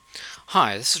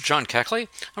Hi, this is John Keckley.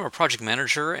 I'm a project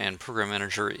manager and program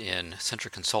manager in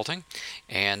Centric Consulting,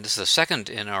 and this is the second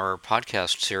in our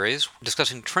podcast series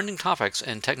discussing trending topics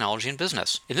in technology and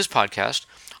business. In this podcast,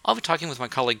 I'll be talking with my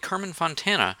colleague Carmen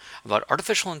Fontana about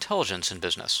artificial intelligence in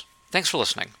business. Thanks for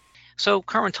listening. So,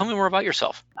 Carmen, tell me more about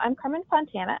yourself. I'm Carmen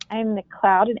Fontana. I'm the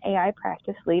Cloud and AI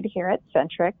Practice Lead here at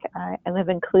Centric. I live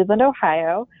in Cleveland,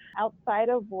 Ohio. Outside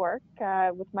of work,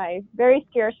 with my very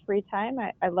scarce free time,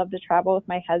 I love to travel with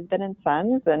my husband and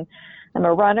sons, and I'm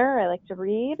a runner. I like to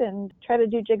read and try to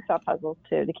do jigsaw puzzles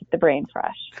too to keep the brain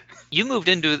fresh. You moved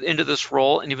into this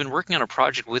role, and you've been working on a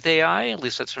project with AI. At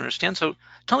least that's what I understand. So,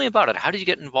 tell me about it. How did you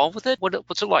get involved with it?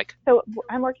 What's it like? So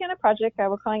I'm working on a project,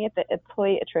 we're calling it the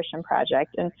Employee Attrition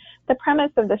Project. And the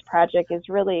premise of this project is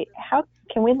really how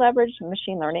can we leverage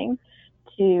machine learning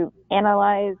to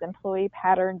analyze employee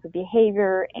patterns of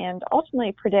behavior and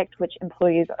ultimately predict which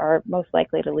employees are most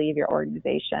likely to leave your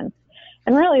organization.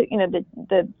 And really,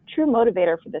 the true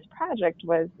motivator for this project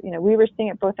was, we were seeing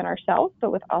it both in ourselves,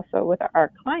 but also with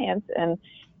our clients, and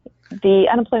the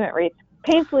unemployment rates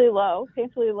painfully low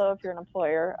if you're an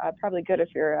employer, probably good if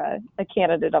you're a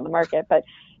candidate on the market, but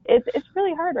it's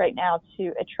really hard right now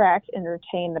to attract and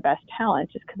retain the best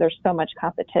talent just because there's so much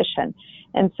competition.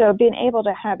 And so being able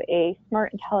to have a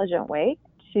smart, intelligent way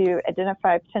to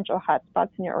identify potential hotspots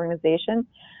in your organization,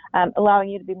 allowing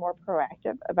you to be more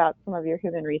proactive about some of your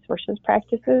human resources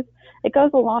practices, it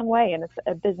goes a long way, and it's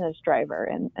a business driver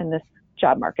in this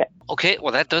job market. Okay,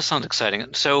 well, that does sound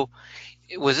exciting. So,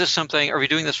 was this something, are we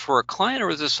doing this for a client, or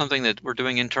is this something that we're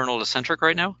doing internal to Centric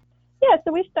right now? Yeah,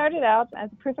 so we started out as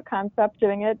a proof of concept,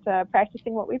 doing it,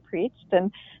 practicing what we preached,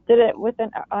 and did it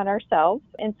on ourselves,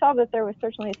 and saw that there was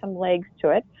certainly some legs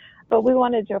to it. But we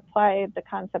wanted to apply the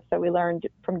concepts that we learned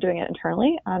from doing it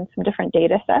internally on some different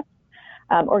data sets.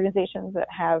 Organizations that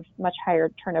have much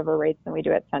higher turnover rates than we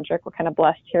do at Centric. We're kind of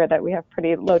blessed here that we have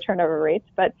pretty low turnover rates,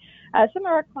 but some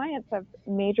of our clients have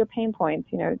major pain points,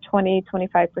 20,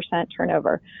 25%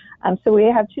 turnover. So we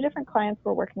have two different clients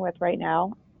we're working with right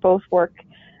now. Both work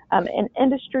in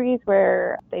industries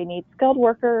where they need skilled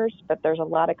workers, but there's a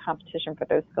lot of competition for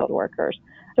those skilled workers.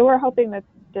 So we're hoping that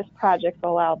this project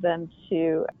will allow them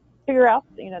to figure out,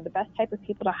 the best type of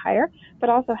people to hire, but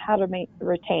also how to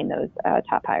retain those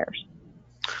top hires.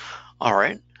 All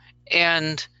right.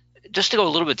 And just to go a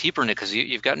little bit deeper in it, because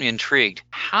you've got me intrigued,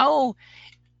 how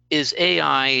is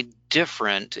AI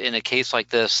different in a case like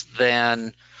this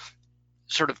than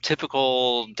sort of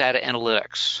typical data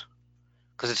analytics?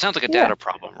 Because it sounds like a data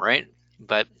problem, right?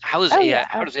 But how is AI?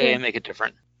 How does AI make it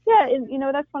different? Yeah, and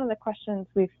that's one of the questions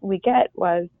we get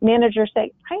was managers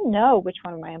say, I know which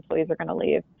one of my employees are going to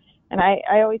leave. And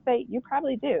I always say, you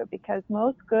probably do, because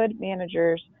most good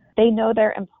managers, they know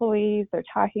their employees, they're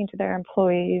talking to their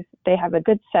employees, they have a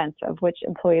good sense of which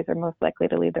employees are most likely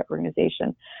to leave their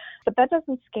organization. But that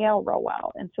doesn't scale real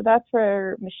well. And so that's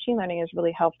where machine learning is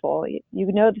really helpful.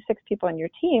 You know the 6 people on your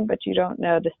team, but you don't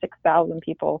know the 6,000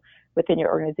 people within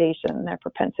your organization and their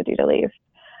propensity to leave.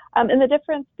 And the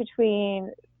difference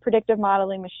between predictive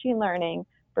modeling, machine learning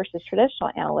versus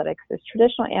traditional analytics is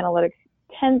traditional analytics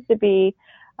tends to be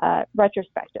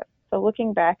retrospective. So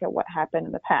looking back at what happened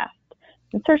in the past.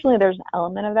 And certainly there's an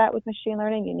element of that with machine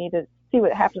learning. You need to see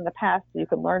what happened in the past so you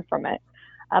can learn from it.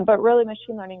 But really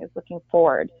machine learning is looking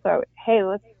forward. So, hey,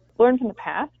 let's learn from the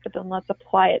past, but then let's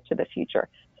apply it to the future.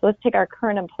 So let's take our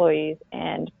current employees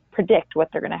and predict what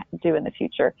they're going to do in the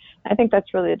future. I think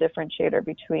that's really a differentiator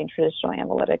between traditional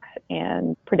analytics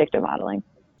and predictive modeling.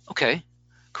 Okay,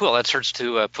 cool. That starts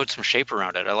to put some shape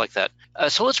around it. I like that.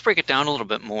 So let's break it down a little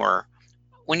bit more.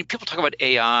 When people talk about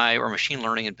AI or machine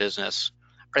learning in business,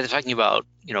 are they talking about,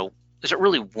 is it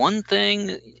really one thing,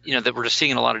 that we're just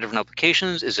seeing in a lot of different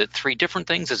applications? Is it 3 different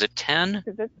things? Is it 10?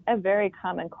 It's a very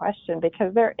common question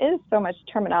because there is so much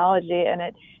terminology, and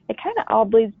it kind of all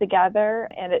bleeds together,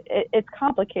 and it's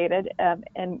complicated,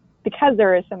 and because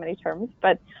there is so many terms.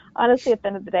 But honestly, at the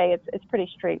end of the day, it's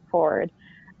pretty straightforward.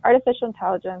 Artificial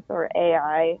intelligence, or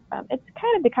AI, it's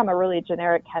kind of become a really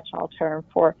generic catch-all term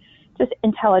for just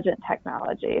intelligent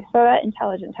technology. So that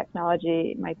intelligent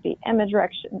technology might be image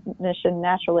recognition,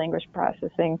 natural language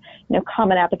processing,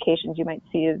 common applications you might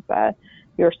see is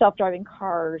your self-driving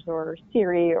cars or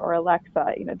Siri or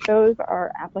Alexa. Those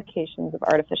are applications of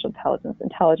artificial intelligence,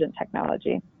 intelligent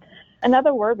technology.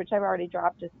 Another word, which I've already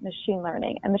dropped, is machine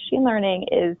learning. And machine learning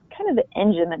is kind of the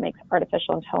engine that makes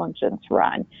artificial intelligence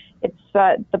run. It's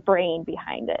the brain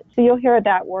behind it. So you'll hear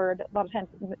that word. A lot of times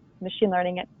machine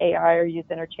learning and AI are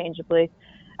used interchangeably.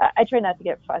 I try not to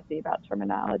get fussy about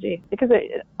terminology because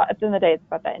at the end of the day, it's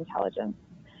about that intelligence.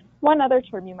 One other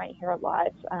term you might hear a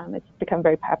lot, it's become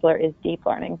very popular, is deep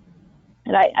learning.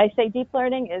 And I say deep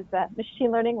learning is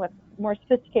machine learning with more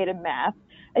sophisticated math.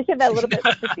 I say that a little bit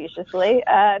facetiously.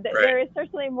 Right. There is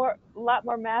certainly a lot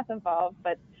more math involved,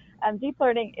 but deep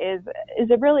learning is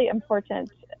a really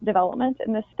important development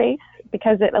in this space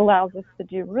because it allows us to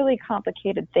do really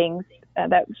complicated things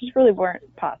that just really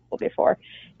weren't possible before.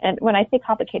 And when I say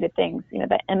complicated things,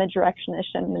 the image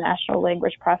recognition, the natural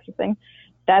language processing,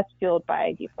 that's fueled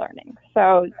by deep learning.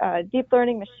 So deep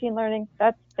learning, machine learning,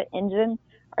 that's the engine.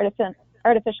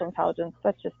 Artificial intelligence,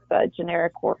 that's just a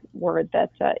generic word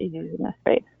that is used in this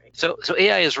space. So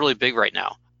AI is really big right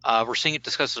now. We're seeing it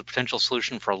discussed as a potential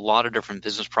solution for a lot of different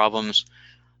business problems.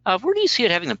 Where do you see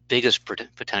it having the biggest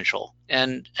potential?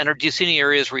 And do you see any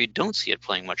areas where you don't see it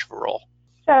playing much of a role?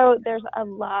 So there's a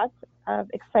lot of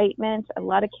excitement, a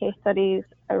lot of case studies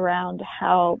around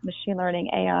how machine learning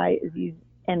AI is used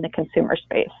in the consumer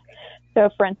space. So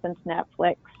for instance,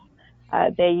 Netflix,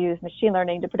 they use machine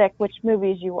learning to predict which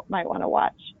movies you might want to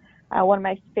watch. One of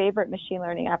my favorite machine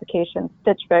learning applications,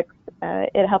 Stitch Fix,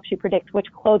 it helps you predict which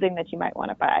clothing that you might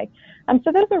want to buy.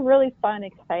 So those are really fun,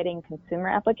 exciting consumer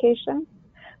applications.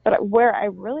 But where I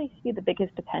really see the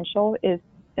biggest potential is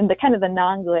in the kind of the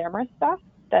non-glamorous stuff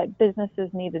that businesses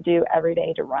need to do every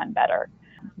day to run better.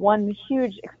 One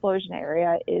huge explosion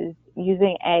area is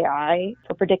using AI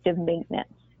for predictive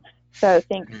maintenance. So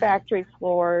think factory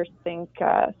floors, think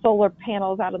solar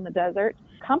panels out in the desert.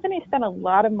 Companies spend a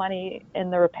lot of money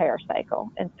in the repair cycle.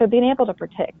 And so being able to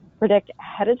predict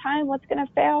ahead of time what's going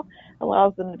to fail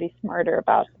allows them to be smarter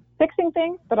about fixing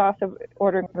things, but also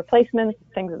ordering replacements,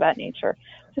 things of that nature.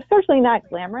 So certainly not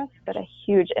glamorous, but a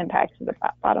huge impact to the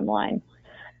bottom line.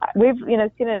 We've seen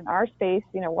it in our space,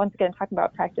 once again, talking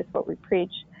about practice what we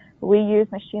preach. We use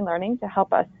machine learning to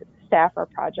help us staff our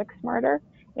projects smarter.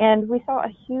 And we saw a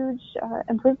huge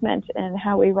improvement in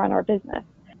how we run our business.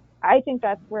 I think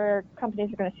that's where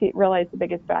companies are going to realize the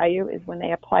biggest value is when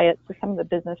they apply it to some of the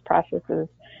business processes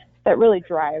that really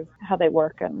drive how they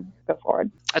work and go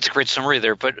forward. That's a great summary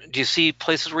there, but do you see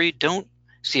places where you don't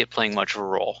see it playing much of a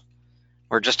role,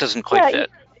 or it just doesn't quite fit?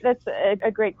 That's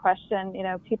a great question.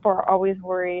 People are always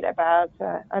worried about,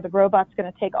 are the robots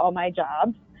going to take all my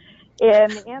jobs?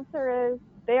 And the answer is,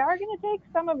 they are going to take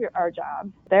some of our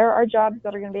jobs. There are jobs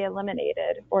that are going to be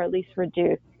eliminated or at least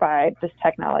reduced by this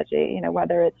technology,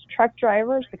 whether it's truck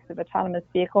drivers because of autonomous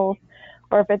vehicles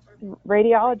or if it's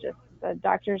radiologists,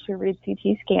 doctors who read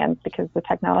CT scans because the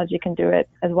technology can do it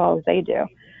as well as they do.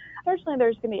 Certainly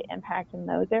there's going to be impact in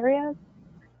those areas.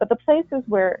 But the places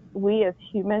where we as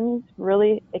humans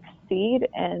really exceed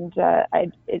and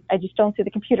I just don't see the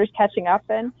computers catching up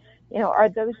in, are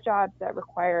those jobs that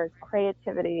require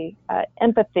creativity,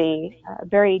 empathy,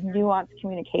 very nuanced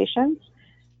communications.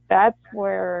 That's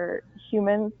where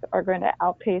humans are going to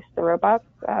outpace the robots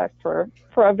for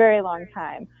a very long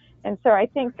time. And so I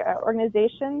think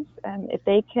organizations, if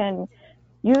they can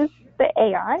use the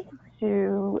AI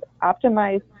to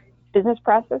optimize business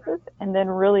processes and then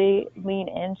really lean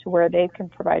into where they can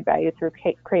provide value through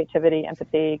creativity,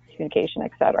 empathy, communication,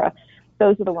 et cetera,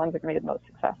 those are the ones that are going to be the most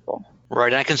successful. Right.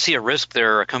 And I can see a risk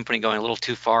there, a company going a little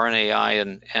too far in AI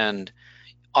and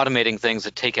automating things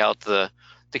that take out the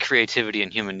creativity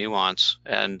and human nuance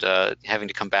and having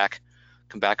to come back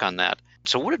on that.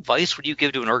 So what advice would you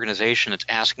give to an organization that's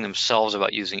asking themselves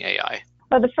about using AI?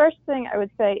 Well, the first thing I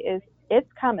would say is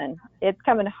it's coming. It's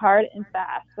coming hard and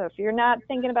fast. So if you're not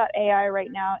thinking about AI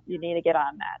right now, you need to get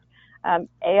on that.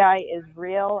 AI is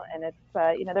real, and it's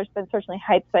there's been certainly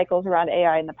hype cycles around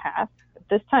AI in the past. But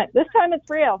this time it's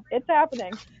real. It's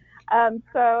happening. I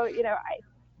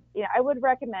would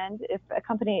recommend if a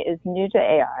company is new to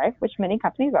AI, which many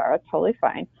companies are, it's totally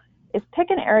fine, is pick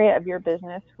an area of your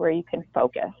business where you can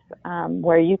focus,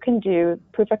 where you can do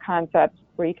proof of concepts,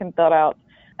 where you can build out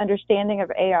understanding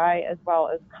of AI as well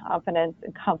as confidence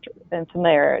and comfort and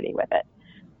familiarity with it.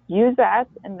 Use that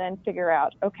and then figure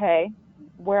out, okay,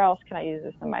 where else can I use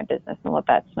this in my business and let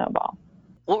that snowball.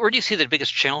 Well, where do you see the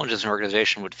biggest challenges an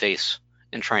organization would face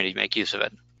in trying to make use of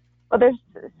it? Well, there's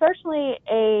certainly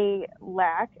a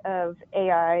lack of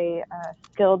AI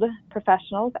skilled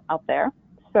professionals out there.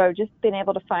 So just being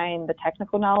able to find the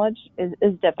technical knowledge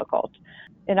is difficult.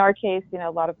 In our case,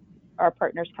 a lot of our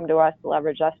partners come to us to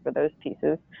leverage us for those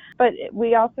pieces. But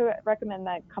we also recommend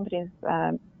that companies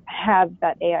have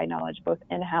that AI knowledge both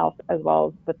in-house as well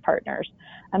as with partners,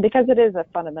 because it is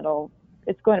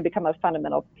it's going to become a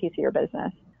fundamental piece of your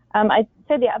business. I'd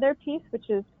say the other piece, which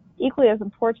is equally as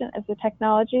important as the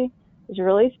technology, is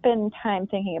really spend time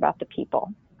thinking about the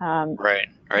people. Right.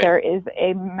 There is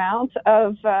a amount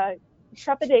of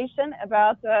trepidation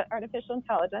about artificial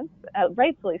intelligence,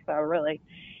 rightfully so, really.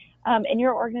 And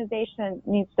your organization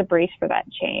needs to brace for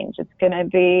that change. It's going to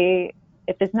be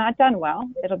If it's not done well,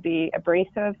 it'll be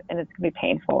abrasive and it's going to be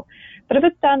painful. But if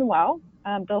it's done well,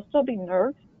 there'll still be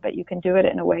nerves, but you can do it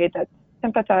in a way that's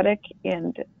sympathetic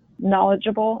and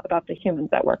knowledgeable about the humans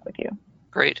that work with you.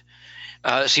 Great.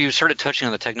 So you started touching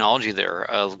on the technology there.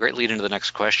 A great lead into the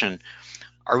next question.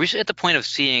 Are we at the point of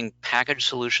seeing packaged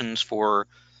solutions for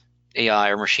AI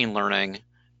or machine learning,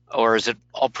 or is it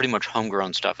all pretty much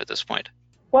homegrown stuff at this point?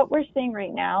 What we're seeing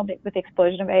right now with the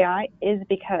explosion of AI is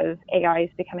because AI is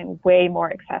becoming way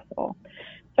more accessible.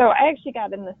 So I actually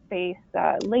got in the space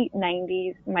late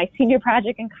 90s. My senior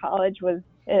project in college was,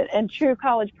 in true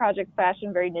college project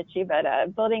fashion, very niche, but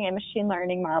building a machine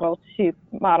learning model to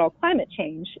model climate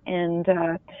change in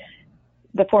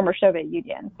the former Soviet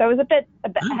Union. So it was a bit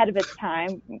ahead of its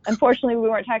time. Unfortunately, we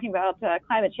weren't talking about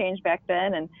climate change back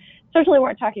then, and certainly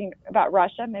weren't talking about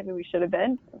Russia. Maybe we should have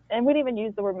been. And we didn't even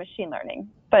use the word machine learning.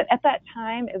 But at that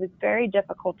time, it was very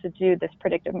difficult to do this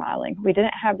predictive modeling. We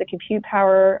didn't have the compute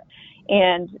power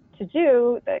and to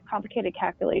do the complicated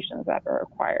calculations that were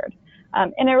required.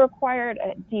 And it required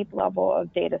a deep level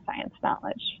of data science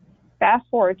knowledge. Fast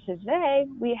forward to today,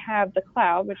 we have the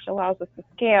cloud, which allows us to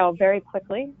scale very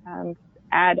quickly,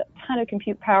 add a ton of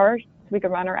compute power so we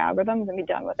can run our algorithms and be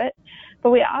done with it. But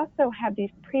we also have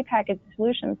these prepackaged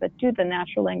solutions that do the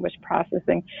natural language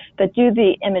processing, that do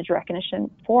the image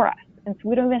recognition for us. And so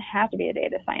we don't even have to be a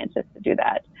data scientist to do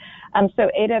that. So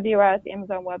AWS,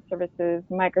 Amazon Web Services,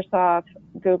 Microsoft,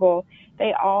 Google,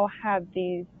 they all have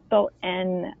these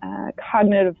built-in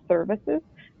cognitive services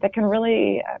that can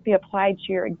really be applied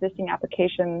to your existing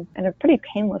applications in a pretty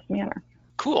painless manner.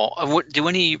 Cool. Do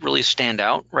any really stand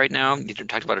out right now? You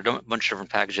talked about a bunch of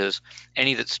different packages.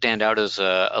 Any that stand out as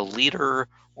a leader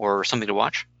or something to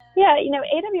watch? Yeah,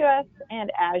 AWS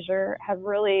and Azure have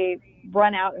really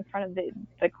run out in front of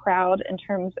the crowd in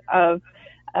terms of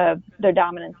their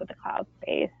dominance of the cloud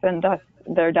space and thus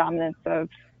their dominance of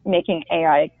making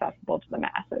AI accessible to the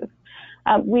masses.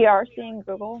 We are seeing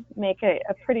Google make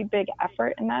a pretty big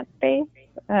effort in that space.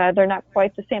 They're not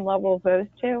quite the same level as those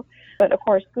two, but of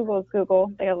course, Google is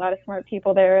Google. They got a lot of smart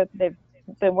people there. They've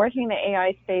been working in the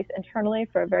AI space internally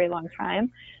for a very long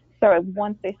time. So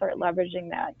once they start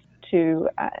leveraging that to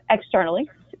externally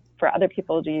for other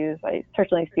people to use, I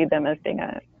certainly see them as being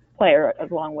a player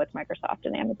along with Microsoft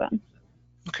and Amazon.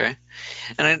 Okay.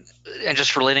 And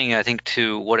just relating, I think,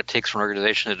 to what it takes for an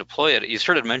organization to deploy it, you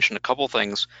started to mention a couple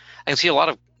things. I can see there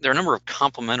are a number of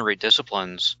complementary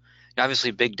disciplines.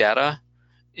 Obviously, big data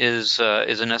is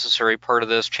a necessary part of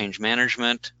this. Change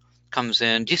management comes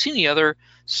in. Do you see any other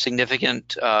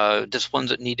significant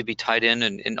disciplines that need to be tied in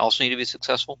and also need to be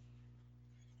successful?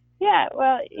 Yeah,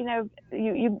 well,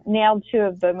 you nailed two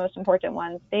of the most important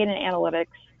ones, data and analytics.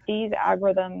 These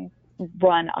algorithms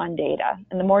run on data,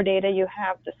 and the more data you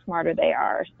have, the smarter they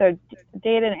are. So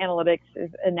data and analytics is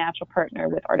a natural partner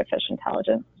with artificial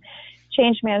intelligence.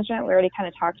 Change management, we already kind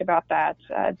of talked about that.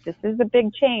 This is a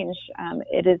big change.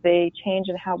 It is a change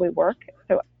in how we work.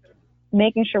 So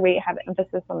making sure we have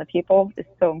emphasis on the people is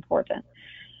so important.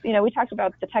 We talked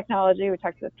about the technology, we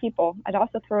talked about the people. I'd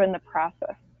also throw in the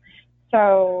process.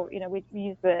 So, we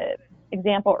used the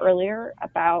example earlier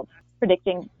about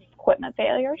predicting equipment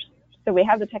failures. So we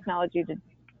have the technology to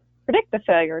predict the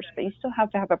failures, but you still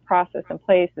have to have a process in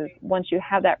place. Once you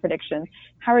have that prediction,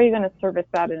 how are you going to service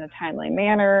that in a timely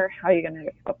manner? How are you going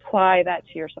to apply that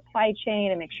to your supply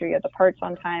chain and make sure you have the parts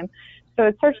on time? So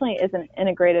it certainly is an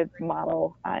integrated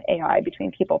model, AI,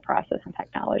 between people, process, and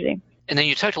technology. And then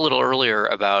you talked a little earlier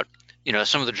about,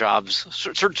 some of the jobs,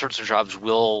 certain sorts of jobs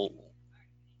will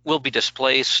be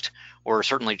displaced or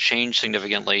certainly change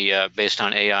significantly based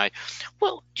on AI.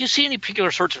 Well, do you see any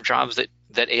particular sorts of jobs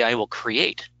that AI will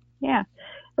create? Yeah.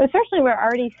 Well, certainly we're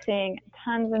already seeing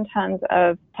tons and tons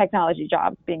of technology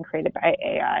jobs being created by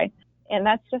AI. And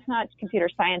that's just not computer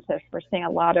scientists. We're seeing a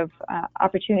lot of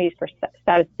opportunities for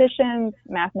statisticians,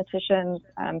 mathematicians,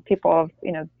 people of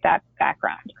that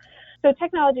background. So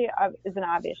technology is an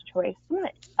obvious choice. Some of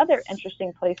the other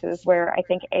interesting places where I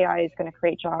think AI is going to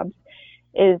create jobs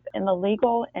is in the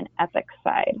legal and ethics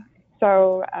side.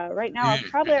 So right now,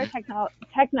 probably our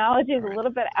technology is a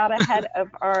little bit out ahead of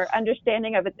our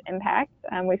understanding of its impact.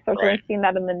 We've certainly seen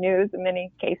that in the news in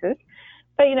many cases.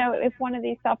 But, if one of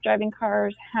these self-driving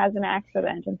cars has an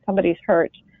accident and somebody's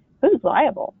hurt, who's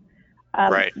liable?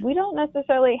 We don't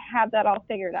necessarily have that all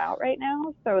figured out right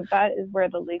now. So that is where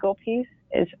the legal piece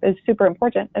is super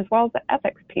important, as well as the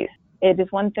ethics piece. It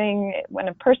is one thing when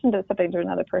a person does something to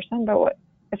another person, but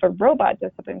if a robot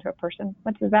does something to a person,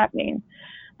 what does that mean?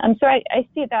 So I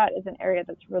see that as an area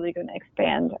that's really going to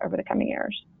expand over the coming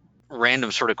years.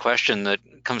 Random sort of question that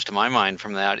comes to my mind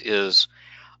from that is,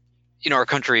 our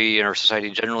country and our society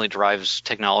generally drives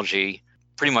technology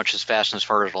pretty much as fast and as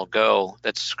far as it'll go.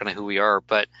 That's kind of who we are.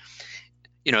 But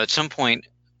at some point,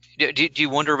 do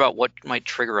you wonder about what might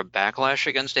trigger a backlash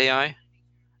against AI?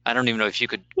 I don't even know if you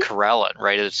could corral it,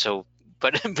 right?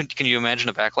 But can you imagine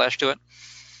a backlash to it?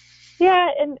 Yeah,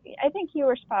 and I think you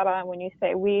were spot on when you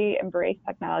say we embrace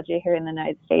technology here in the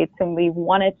United States and we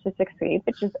want it to succeed,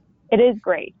 it is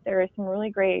great. There are some really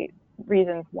great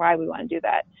reasons why we want to do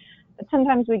that. But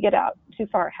sometimes we get out too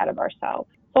far ahead of ourselves.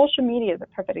 Social media is a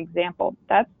perfect example.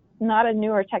 That's not a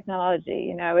newer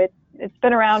technology. It's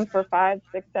been around for 5,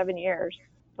 6, 7 years,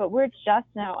 but we're just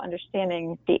now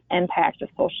understanding the impact of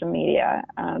social media.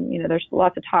 There's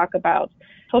lots of talk about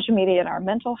social media in our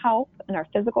mental health and our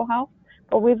physical health.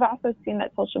 But we've also seen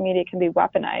that social media can be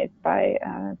weaponized by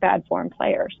bad foreign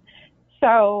players.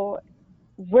 So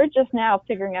we're just now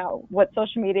figuring out what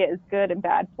social media is good and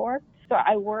bad for. So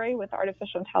I worry with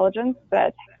artificial intelligence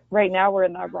that right now we're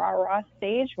in the rah-rah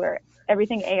stage where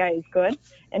everything AI is good.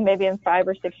 And maybe in 5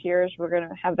 or 6 years, we're going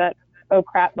to have that oh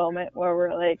crap moment where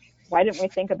we're like, why didn't we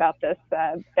think about this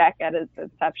back at its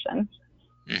inception?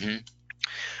 Mm-hmm.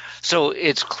 So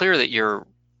it's clear that you're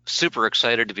super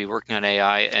excited to be working on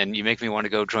AI, and you make me want to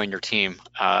go join your team.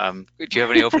 Do you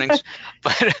have any openings?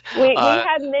 We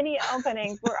have many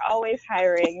openings. We're always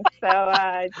hiring.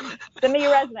 So send me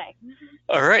your resume.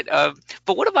 All right.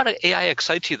 But what about AI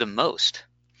excites you the most?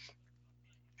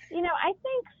 I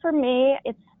think for me,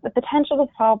 it's the potential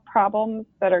to solve problems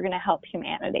that are going to help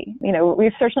humanity.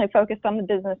 We've certainly focused on the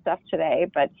business stuff today,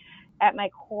 but at my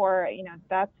core,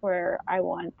 that's where I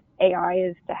want AI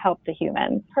is to help the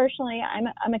human. Personally,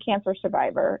 I'm a cancer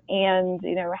survivor, and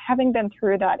having been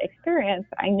through that experience,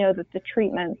 I know that the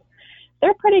treatments,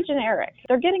 they're pretty generic.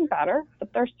 They're getting better,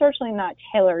 but they're certainly not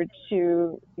tailored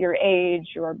to your age,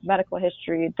 your medical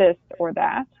history, this or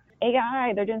that.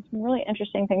 AI, they're doing some really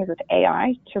interesting things with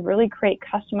AI to really create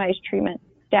customized treatment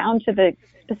down to the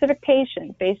specific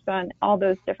patient based on all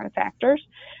those different factors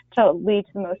to lead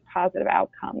to the most positive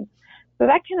outcomes. So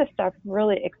that kind of stuff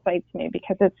really excites me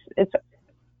because it's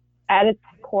at its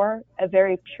core a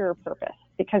very pure purpose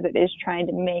because it is trying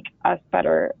to make us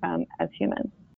better as humans.